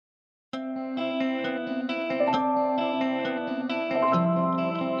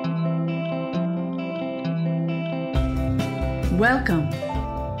Welcome.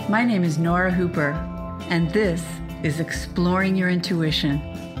 My name is Nora Hooper, and this is Exploring Your Intuition.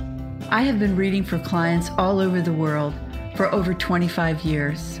 I have been reading for clients all over the world for over 25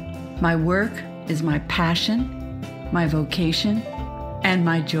 years. My work is my passion, my vocation, and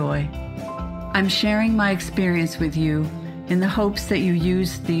my joy. I'm sharing my experience with you in the hopes that you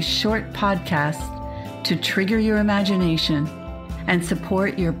use these short podcasts to trigger your imagination and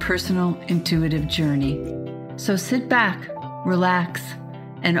support your personal intuitive journey. So sit back, relax,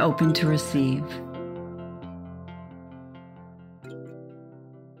 and open to receive.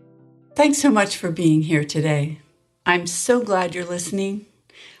 Thanks so much for being here today. I'm so glad you're listening.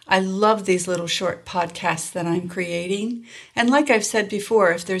 I love these little short podcasts that I'm creating. And like I've said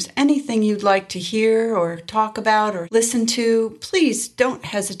before, if there's anything you'd like to hear or talk about or listen to, please don't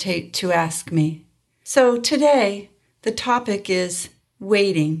hesitate to ask me. So today, the topic is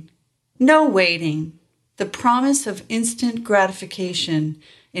waiting. No waiting. The promise of instant gratification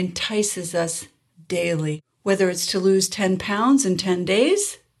entices us daily, whether it's to lose 10 pounds in 10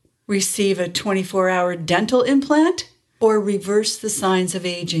 days, receive a 24-hour dental implant, or reverse the signs of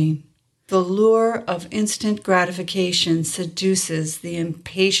aging. The lure of instant gratification seduces the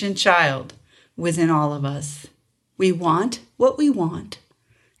impatient child within all of us. We want what we want,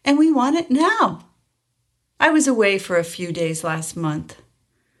 and we want it now. I was away for a few days last month,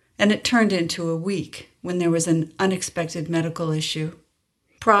 and it turned into a week when there was an unexpected medical issue.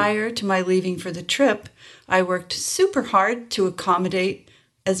 Prior to my leaving for the trip, I worked super hard to accommodate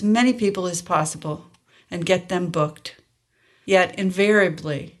as many people as possible and get them booked. Yet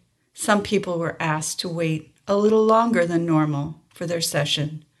invariably, some people were asked to wait a little longer than normal for their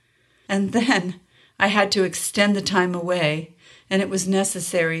session. And then I had to extend the time away, and it was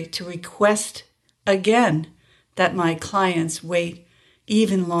necessary to request again that my clients wait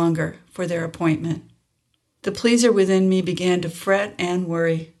even longer for their appointment. The pleaser within me began to fret and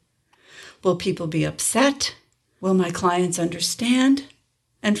worry. Will people be upset? Will my clients understand?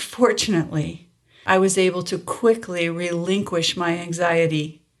 And fortunately, I was able to quickly relinquish my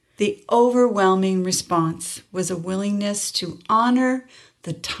anxiety. The overwhelming response was a willingness to honor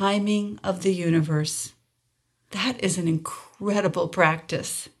the timing of the universe. That is an incredible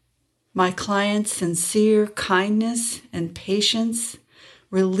practice. My clients' sincere kindness and patience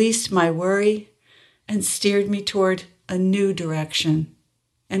released my worry and steered me toward a new direction.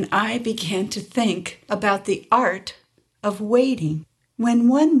 And I began to think about the art of waiting. When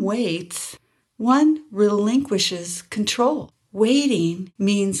one waits, one relinquishes control. Waiting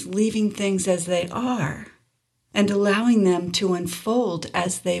means leaving things as they are and allowing them to unfold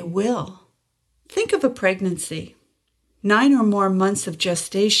as they will. Think of a pregnancy. 9 or more months of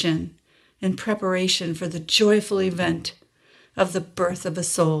gestation in preparation for the joyful event of the birth of a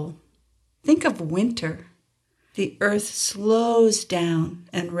soul. Think of winter. The earth slows down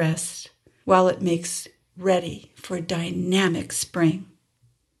and rests while it makes ready for dynamic spring.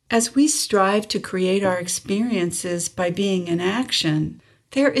 As we strive to create our experiences by being in action,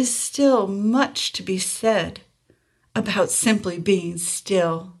 there is still much to be said about simply being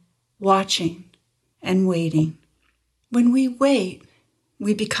still, watching, and waiting. When we wait,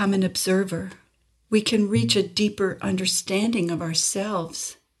 we become an observer. We can reach a deeper understanding of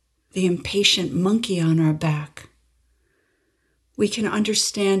ourselves, the impatient monkey on our back. We can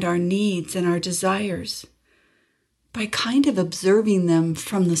understand our needs and our desires by kind of observing them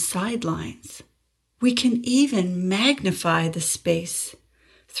from the sidelines. We can even magnify the space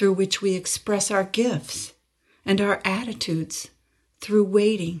through which we express our gifts and our attitudes through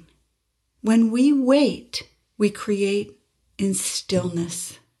waiting. When we wait, we create in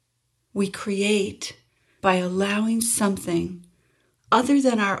stillness. We create by allowing something other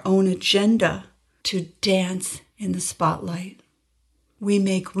than our own agenda to dance in the spotlight. We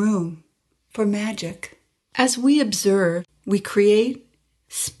make room for magic. As we observe, we create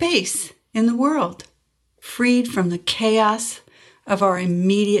space in the world, freed from the chaos of our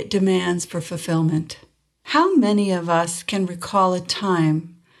immediate demands for fulfillment. How many of us can recall a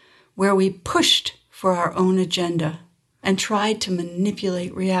time where we pushed for our own agenda and tried to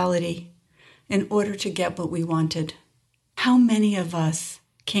manipulate reality in order to get what we wanted? How many of us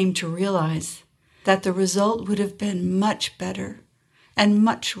came to realize that the result would have been much better and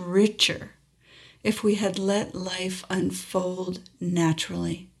much richer if we had let life unfold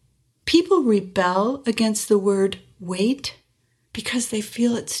naturally? People rebel against the word wait because they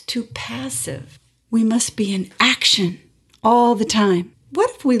feel it's too passive. We must be in action all the time. What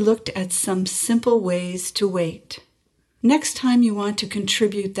if we looked at some simple ways to wait? Next time you want to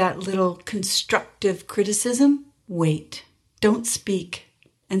contribute that little constructive criticism, wait. Don't speak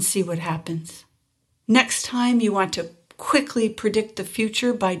and see what happens. Next time you want to quickly predict the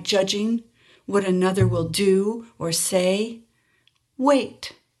future by judging what another will do or say.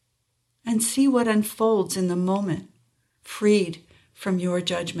 Wait and see what unfolds in the moment, freed from your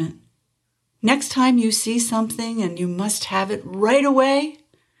judgment. Next time you see something and you must have it right away,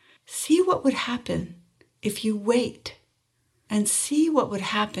 see what would happen if you wait, and see what would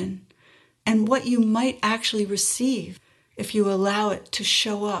happen and what you might actually receive if you allow it to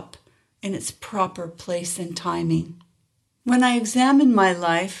show up in its proper place and timing. When I examine my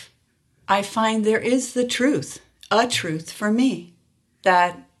life, I find there is the truth, a truth for me,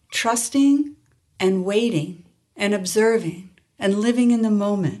 that trusting and waiting and observing and living in the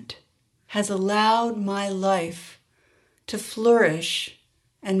moment has allowed my life to flourish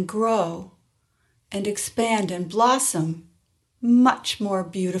and grow and expand and blossom much more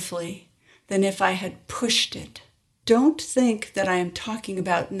beautifully than if I had pushed it. Don't think that I am talking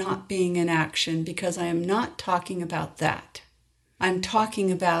about not being in action, because I am not talking about that. I'm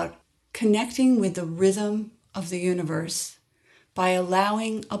talking about connecting with the rhythm of the universe by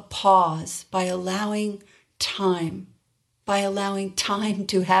allowing a pause, by allowing time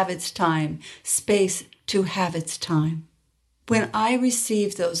to have its time, space to have its time. When I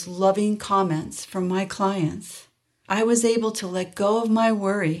received those loving comments from my clients, I was able to let go of my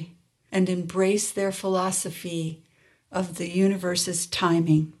worry and embrace their philosophy of the universe's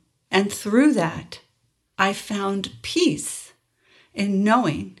timing. And through that, I found peace in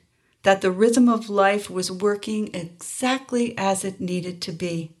knowing that the rhythm of life was working exactly as it needed to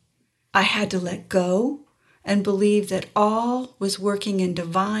be. I had to let go and believe that all was working in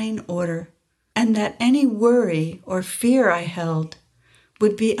divine order, and that any worry or fear I held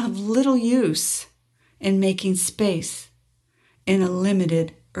would be of little use in making space in a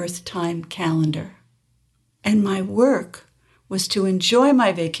limited Earth-time calendar. And my work was to enjoy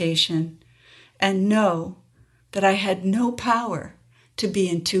my vacation and know that I had no power to be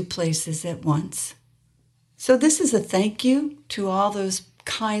in two places at once. So this is a thank you to all those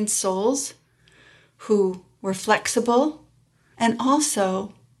kind souls who were flexible, and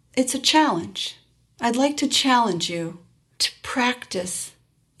also it's a challenge. I'd like to challenge you to practice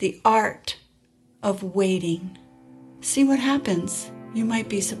the art of waiting. See what happens. You might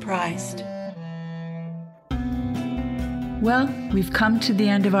be surprised. Well, we've come to the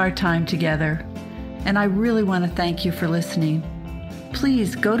end of our time together, and I really want to thank you for listening.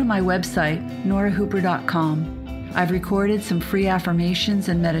 Please go to my website, norahooper.com. I've recorded some free affirmations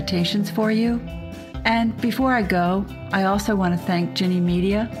and meditations for you. And before I go, I also want to thank Ginny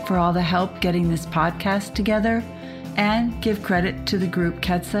Media for all the help getting this podcast together, and give credit to the group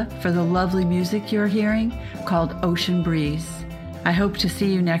Ketsa for the lovely music you're hearing called Ocean Breeze. I hope to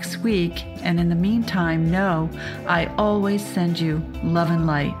see you next week, and in the meantime, know I always send you love and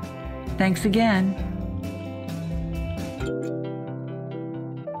light. Thanks again.